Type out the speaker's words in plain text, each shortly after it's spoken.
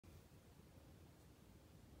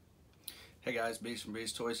Hey guys, Beast from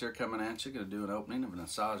Beast Toys here coming at you. Going to do an opening of an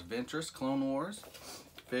Asaaj Ventress Clone Wars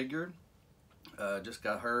figure. Just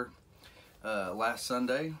got her last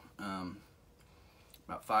Sunday,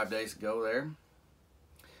 about 5 days ago there.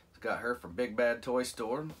 Got her from Big Bad Toy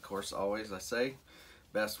Store. Of course, always I say,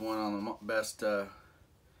 best one on the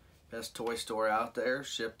best toy store out there.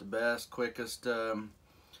 Ship the best, quickest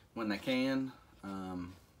when they can.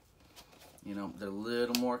 You know, they're a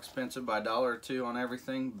little more expensive by $1 or $2 on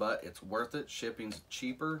everything, but it's worth it. Shipping's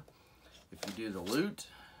cheaper if you do the loot,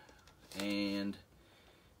 and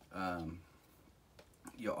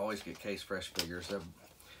you'll always get case fresh figures.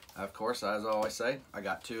 Of course, as I always say, I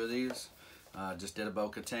got 2 of these. Just did a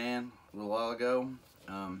Bo-Katan a little while ago.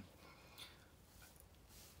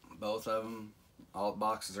 Both of them, all the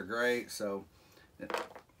boxes are great, so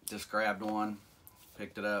just grabbed one,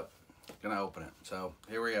 picked it up, gonna open it. So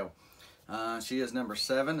here we go. She is number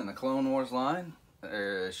 7 in the Clone Wars line.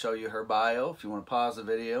 Show you her bio. If you want to pause the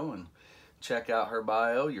video and check out her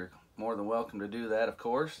bio, you're more than welcome to do that, of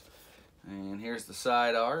course. And here's the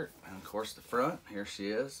side art, and of course the front. Here she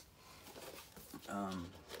is.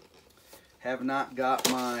 Have not got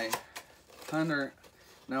my Hunter.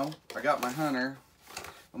 No, I got my Hunter.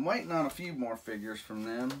 I'm waiting on a few more figures from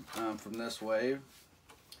them, from this wave.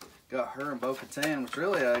 Got her and Bo-Katan, which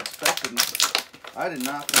really I expected. I did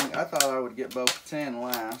not think, I thought I would get Bo-Katan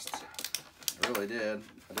last. I really did.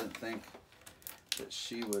 I didn't think that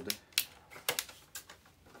she would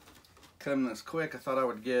come this quick. I thought I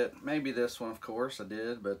would get maybe this one, of course I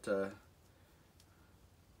did, but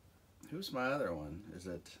who's my other one? Is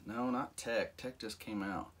it, no, not Tech. Tech just came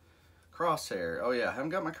out. Crosshair. Oh yeah, I haven't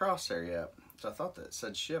got my Crosshair yet. So I thought that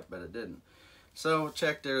said ship, but it didn't. So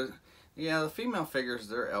check there. Yeah, the female figures,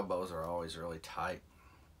 their elbows are always really tight.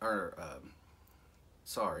 Or,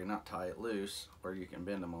 sorry, not tight, loose, where you can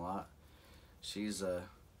bend them a lot. She's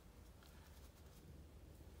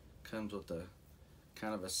comes with a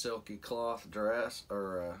kind of a silky cloth dress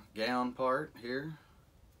or gown part here.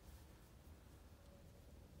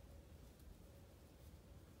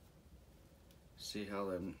 See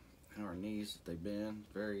how her knees, they bend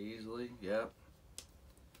very easily. Yep.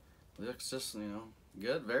 Looks just, you know,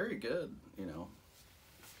 good, very good, you know.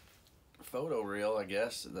 Photo reel, I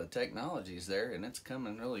guess. The technology's there, and it's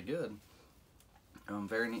coming really good.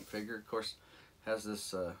 Very neat figure. Of course, has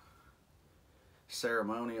this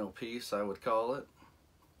ceremonial piece, I would call it.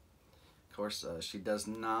 Of course, she does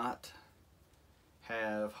not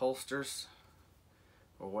have holsters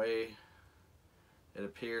or way it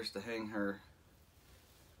appears to hang her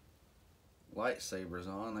lightsabers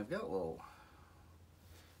on. They've got little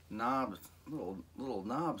knobs, little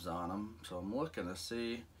knobs on them. So I'm looking to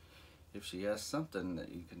see if she has something that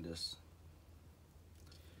you can just,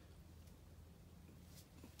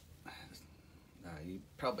 you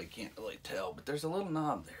probably can't really tell, but there's a little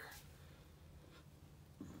knob there.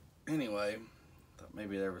 Anyway, thought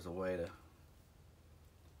maybe there was a way to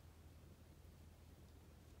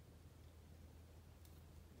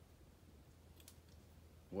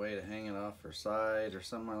hang it off her side or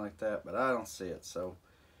somewhere like that, but I don't see it, so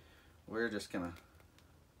we're just gonna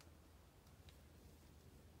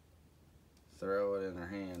throw it in her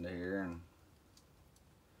hand here and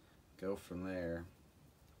go from there.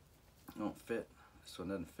 Don't fit. This one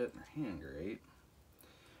doesn't fit in her hand great.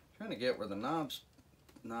 Trying to get where the knob's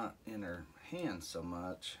not in her hand so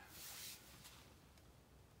much.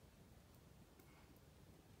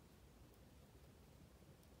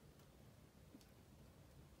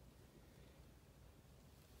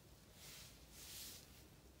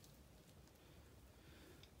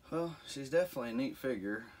 Well, she's definitely a neat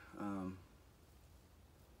figure.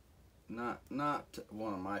 Not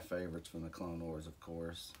one of my favorites from the Clone Wars, of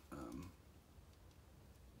course,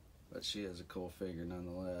 but she is a cool figure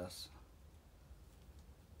nonetheless.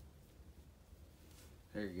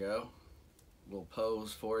 There you go, little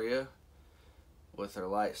pose for you with her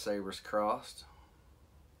lightsabers crossed.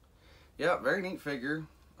 Yeah, very neat figure.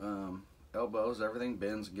 Elbows, everything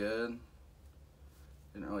bends good.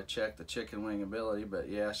 Didn't really check the chicken wing ability, but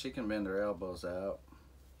yeah, she can bend her elbows out.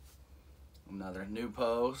 Another new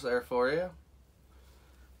pose there for you.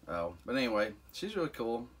 Oh, but anyway, she's really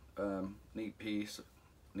cool. Neat piece,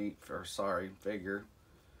 figure.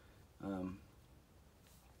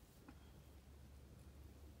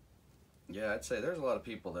 Yeah, I'd say there's a lot of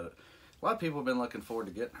people have been looking forward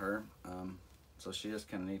to getting her. So she is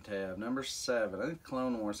kind of neat to have. Number 7. I think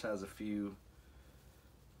Clone Wars has a few.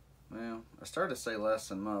 Well, I started to say less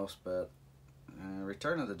than most, but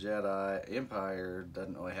Return of the Jedi, Empire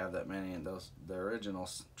doesn't really have that many, and the original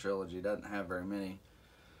trilogy doesn't have very many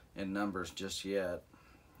in numbers just yet.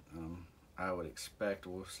 I would expect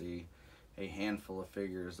we'll see a handful of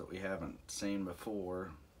figures that we haven't seen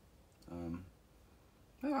before.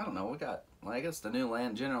 Well, I don't know. We got, well, I guess the new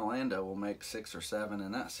General Lando will make 6 or 7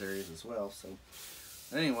 in that series as well. So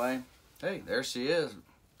anyway, hey, there she is.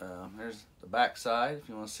 There's the back side, if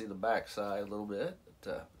you want to see the back side a little bit.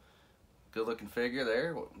 But, good looking figure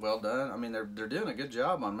there. Well done. I mean, they're doing a good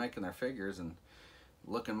job on making their figures and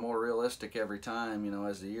looking more realistic every time, you know,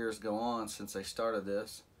 as the years go on since they started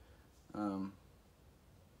this.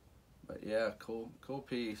 But yeah, cool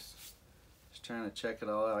piece. Just trying to check it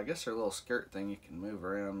all out. I guess their little skirt thing you can move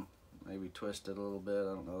around, maybe twist it a little bit.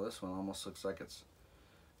 I don't know. This one almost looks like it's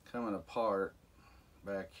coming apart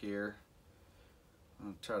back here.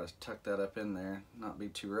 I'll try to tuck that up in there, not be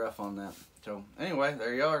too rough on that. So anyway,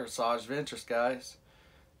 there you are, Asaaj Ventress, guys.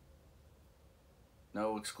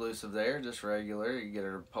 No exclusive there, just regular. You get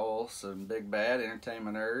her Pulse and Big Bad,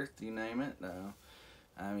 Entertainment Earth, you name it.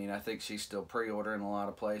 I mean, I think she's still pre-ordering a lot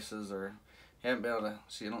of places, or haven't been able to.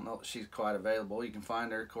 She don't know if she's quite available. You can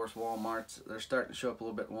find her, of course, Walmart's. They're starting to show up a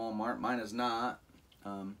little bit at Walmart. Mine is not.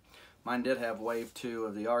 Mine did have Wave 2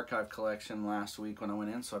 of the archive collection last week when I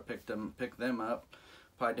went in, so I picked them up.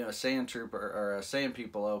 Probably do a Sand Trooper or a Sand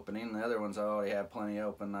People opening. The other ones I already have plenty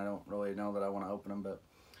open. I don't really know that I want to open them, but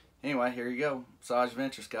anyway, here you go. Asaaj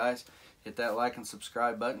Ventress, guys. Hit that like and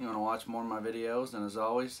subscribe button. You want to watch more of my videos, and as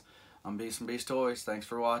always, I'm Beast and Beast Toys. Thanks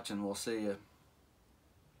for watching. We'll see you.